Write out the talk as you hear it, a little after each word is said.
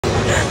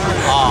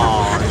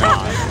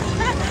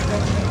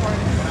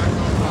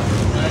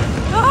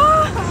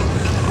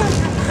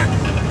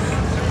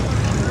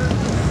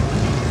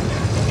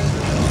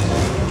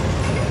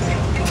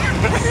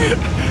Are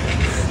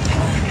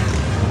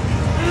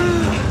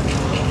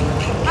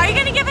you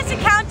gonna give us a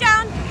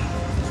countdown?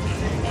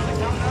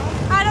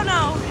 I don't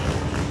know.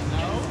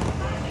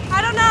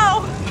 I don't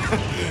know.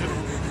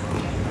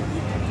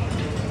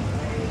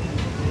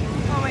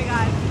 Oh my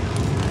god.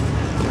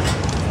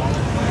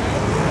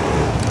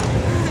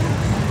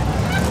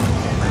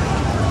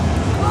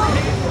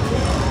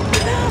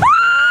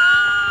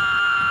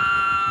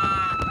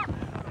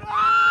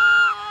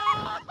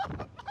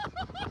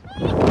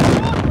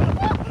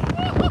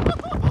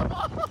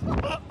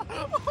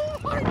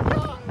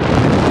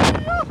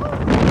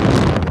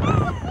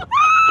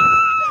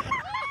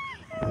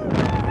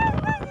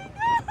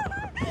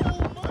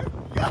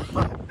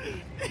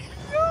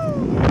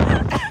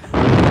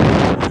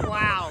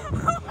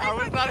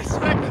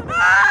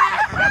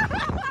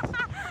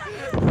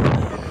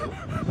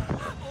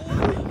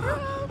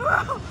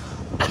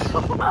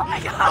 Oh my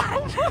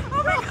god!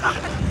 Oh my god!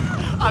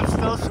 I'm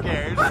still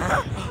scared.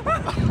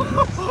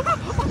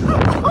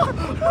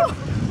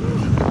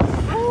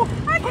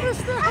 What is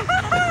that?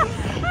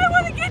 I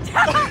want to get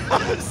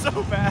down! So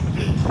bad.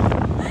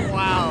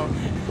 Wow.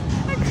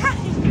 I'm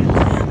crying.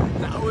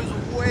 That was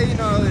way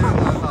gnarlier than I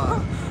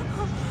thought.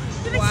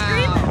 Did I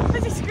scream?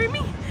 Was I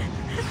screaming?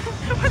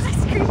 Was I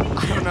screaming? I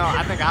don't know.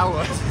 I think I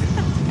was.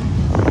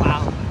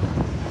 Wow.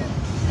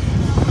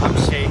 I'm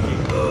shaking.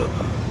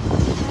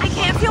 I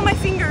can't feel my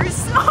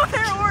fingers. Oh,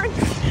 they're orange.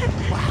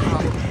 Wow.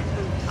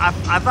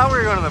 I thought we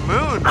were going to the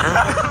moon. I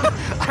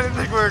didn't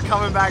think we were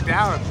coming back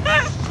down.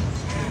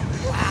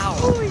 Wow.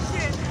 Holy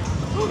shit.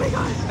 Oh my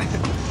god.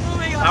 Oh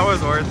my god. That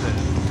was worth it.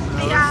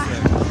 That Yeah. was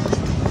sick.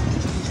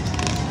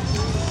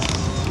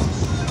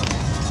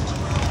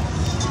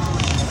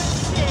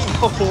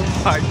 Oh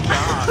my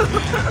god.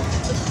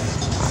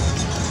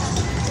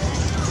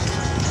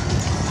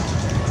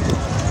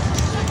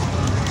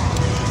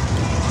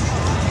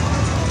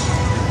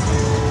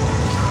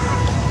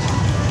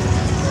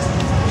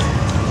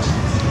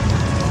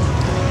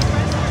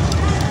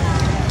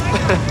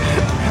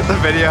 The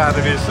video had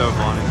to be so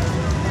funny.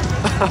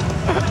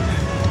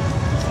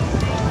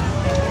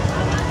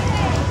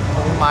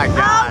 Oh my god.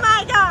 Oh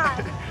my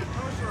god.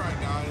 That was alright,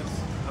 guys.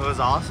 It was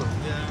awesome.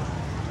 Yeah.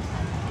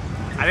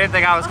 I didn't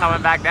think I was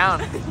coming back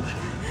down. I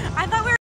thought we were